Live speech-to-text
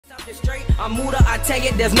I'm Muda, I tell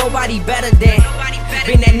you, there's nobody better than.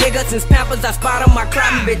 Been that nigga since Pampers, I spot him, I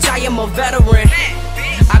climb, bitch, I am a veteran.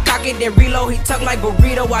 I cock it, then reload, he tuck like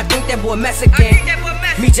burrito, I think that boy Mexican.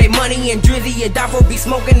 Me, J Money, and Drizzy, and Dafo be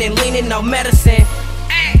smoking and leaning on medicine.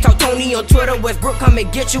 Talk Tony on Twitter, Westbrook come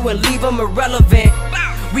and get you and leave him irrelevant.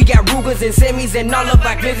 We got Rugers and Semis and all of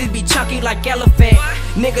our glizzies be chunky like elephant.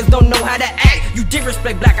 Niggas don't know how to act, you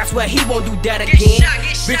disrespect black, I swear he won't do that again.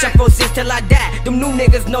 Bitch, I'm 4-6 till I die, them new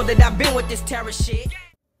niggas know that I've been with this terror shit.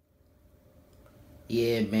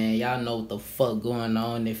 Yeah, man, y'all know what the fuck going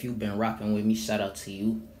on. If you've been rocking with me, shout out to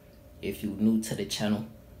you. If you new to the channel,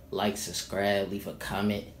 like, subscribe, leave a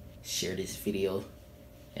comment, share this video,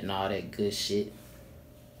 and all that good shit.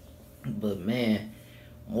 But man,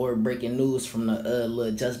 more breaking news from the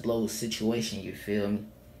little Jusblow situation, you feel me?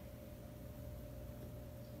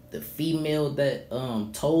 The female that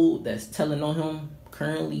that's telling on him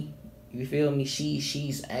currently, you feel me?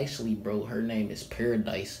 She's actually, bro, her name is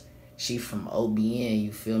Paradise. She from OBN,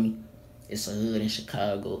 you feel me? It's a hood in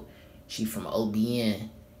Chicago. She from OBN,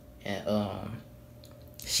 and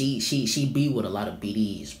she be with a lot of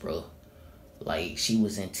BDs, bro. Like, she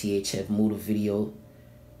was in THF Muda video.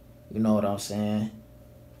 You know what I'm saying?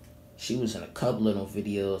 She was in a couple of them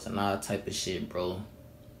videos and all type of shit, bro.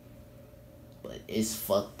 But it's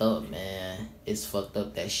fucked up, man. It's fucked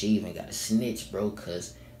up that she even got a snitch, bro.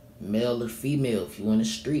 Cause male or female, if you in the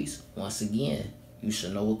streets, once again, you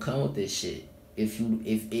should know what come with this shit. If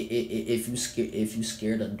you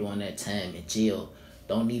scared of doing that time in jail,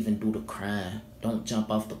 don't even do the crime. Don't jump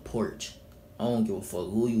off the porch. I don't give a fuck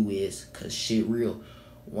who you is, cause shit real.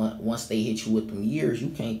 Once they hit you with them years, you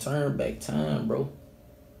can't turn back time, bro.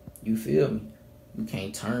 You feel me? You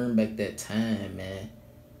can't turn back that time, man.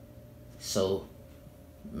 So,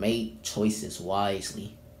 make choices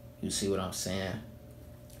wisely. You see what I'm saying?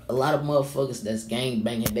 A lot of motherfuckers that's gang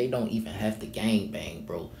banging, they don't even have to gang bang,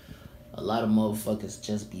 bro. A lot of motherfuckers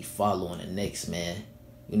just be following the next man.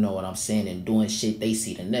 You know what I'm saying? And doing shit they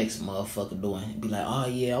see the next motherfucker doing. Be like, oh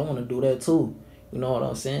yeah, I want to do that too. You know what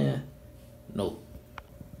I'm saying? No.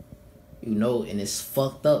 You know, and it's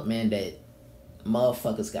fucked up, man, that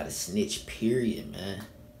motherfuckers got to snitch, period, man.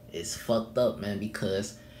 It's fucked up, man,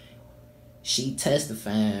 because she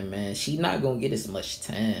testifying, man. She not gonna get as much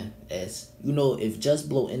time as, you know, if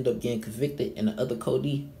Jusblow end up getting convicted and the other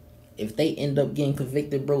Cody, if they end up getting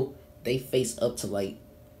convicted, bro, they face up to like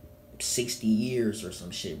 60 years or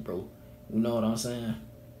some shit, bro. You know what I'm saying?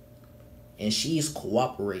 And she's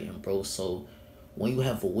cooperating, bro. So when you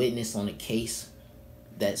have a witness on a case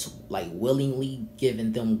that's like willingly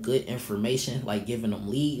giving them good information, like giving them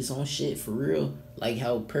leads on shit for real, like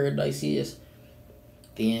how Paradise is,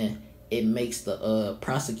 then it makes the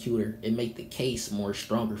prosecutor, it make the case more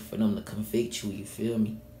stronger for them to convict you, you feel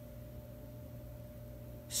me?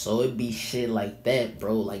 So it be shit like that,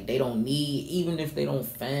 bro. Like, they don't need, even if they don't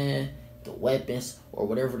find the weapons or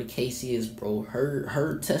whatever the case is, bro,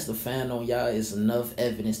 her testifying on y'all is enough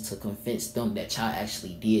evidence to convince them that y'all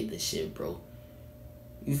actually did this shit, bro.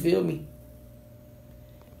 You feel me?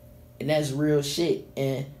 And that's real shit.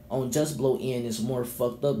 And on Jusblow end, it's more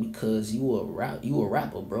fucked up because you a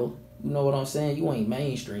rapper, bro. You know what I'm saying? You ain't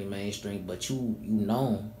mainstream, but you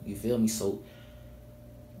known. You feel me? So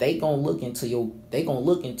they gonna look into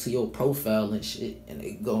your profile and shit, and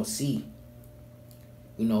they gonna see.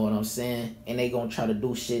 You know what I'm saying? And they gonna try to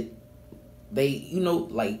do shit. They, you know,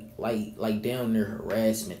 like down there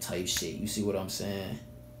harassment type shit. You see what I'm saying?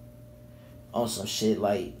 On some shit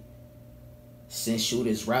like, since you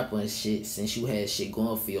this rapper and shit, since you had shit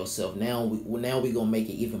going for yourself, now we gonna make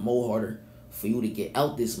it even more harder for you to get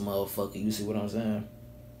out this motherfucker. You see what I'm saying?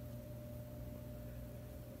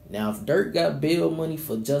 Now, if Dirt got bail money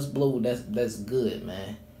for Jusblow, that's good,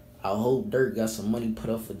 man. I hope Dirt got some money put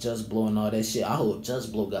up for Jusblow and all that shit. I hope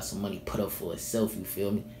Jusblow got some money put up for itself, you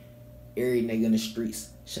feel me? Every nigga in the streets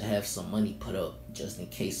should have some money put up just in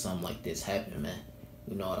case something like this happen, man.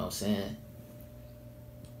 You know what I'm saying?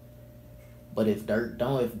 But if Dirt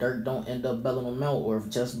don't end up bailing them out, or if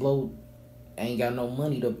Jusblow ain't got no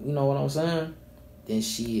money to, you know what I'm saying, then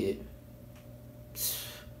shit,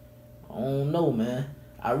 I don't know, man.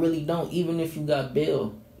 I really don't. Even if you got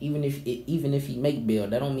bail, even if he make bail,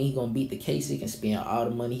 that don't mean he gonna beat the case. He can spend all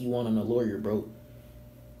the money he want on a lawyer, bro.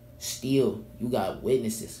 Still, you got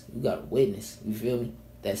witnesses. You got a witness. You feel me?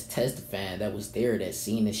 That's testifying. That was there. That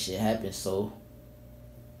seen this shit happen. So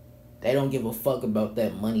they don't give a fuck about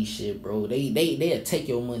that money shit, bro. They'll take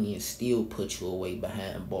your money and still put you away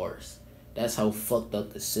behind bars. That's how fucked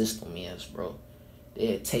up the system is, bro.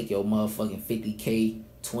 They'll take your motherfucking 50K,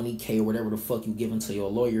 20K, whatever the fuck you giving to your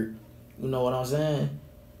lawyer. You know what I'm saying?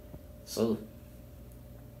 So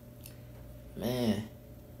Man.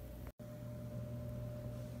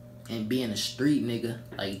 And being a street nigga,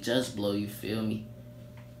 like Jusblow, you feel me?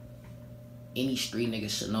 Any street nigga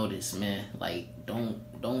should know this, man. Like,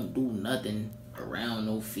 don't do nothing around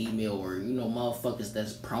no female or, you know, motherfuckers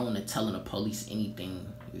that's prone to telling the police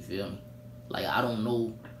anything, you feel me? Like, I don't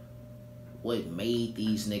know what made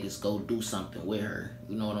these niggas go do something with her,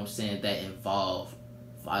 you know what I'm saying, that involved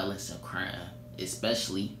violence and crime,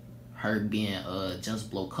 especially her being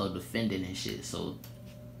Jusblow Co Defendant and shit. So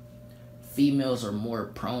females are more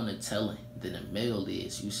prone to telling than a male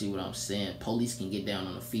is. You see what I'm saying? Police can get down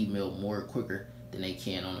on a female more quicker than they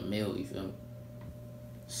can on a male, you feel me?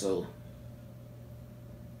 So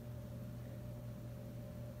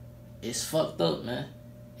it's fucked up, man.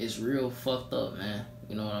 It's real fucked up, man.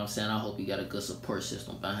 You know what I'm saying? I hope he got a good support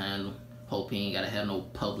system behind him. Hope he ain't gotta have no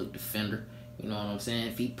public defender. You know what I'm saying?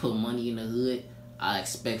 If he put money in the hood, I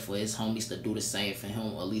expect for his homies to do the same for him.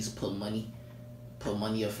 At least put money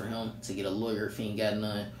up for him to get a lawyer if he ain't got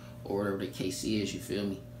none, or whatever the case is, you feel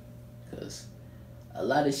me? Cause a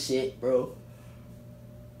lot of shit, bro.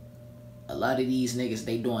 A lot of these niggas,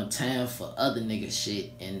 they doing time for other niggas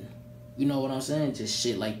shit, and you know what I'm saying? Just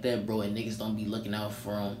shit like that, bro. And niggas don't be looking out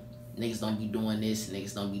for them. Niggas don't be doing this,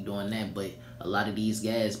 niggas don't be doing that. But a lot of these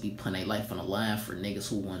guys be putting their life on the line for niggas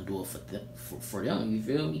who want to do it for them, you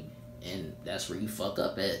feel me? And that's where you fuck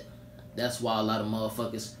up at. That's why a lot of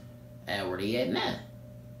motherfuckers at where they at now.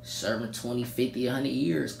 Serving 20, 50, 100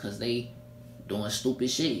 years because they doing stupid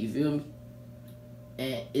shit, you feel me?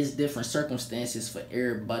 And it's different circumstances for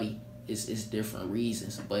everybody. It's different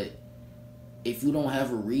reasons. But if you don't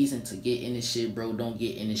have a reason to get in this shit, bro, don't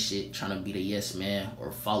get in this shit trying to be the yes man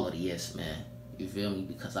or follow the yes man. You feel me?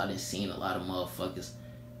 Because I done seen a lot of motherfuckers.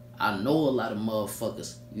 I know a lot of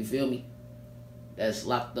motherfuckers, you feel me, that's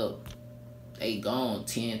locked up. They gone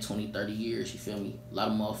 10, 20, 30 years, you feel me? A lot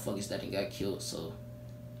of motherfuckers that done got killed. So,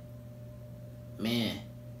 man,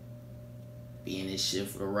 be in this shit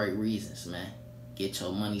for the right reasons, man. Get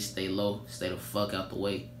your money, stay low, stay the fuck out the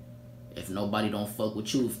way. If nobody don't fuck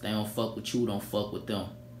with you, if they don't fuck with you, don't fuck with them.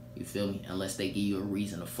 You feel me? Unless they give you a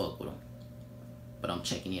reason to fuck with them. But I'm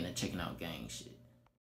checking in and checking out gang shit.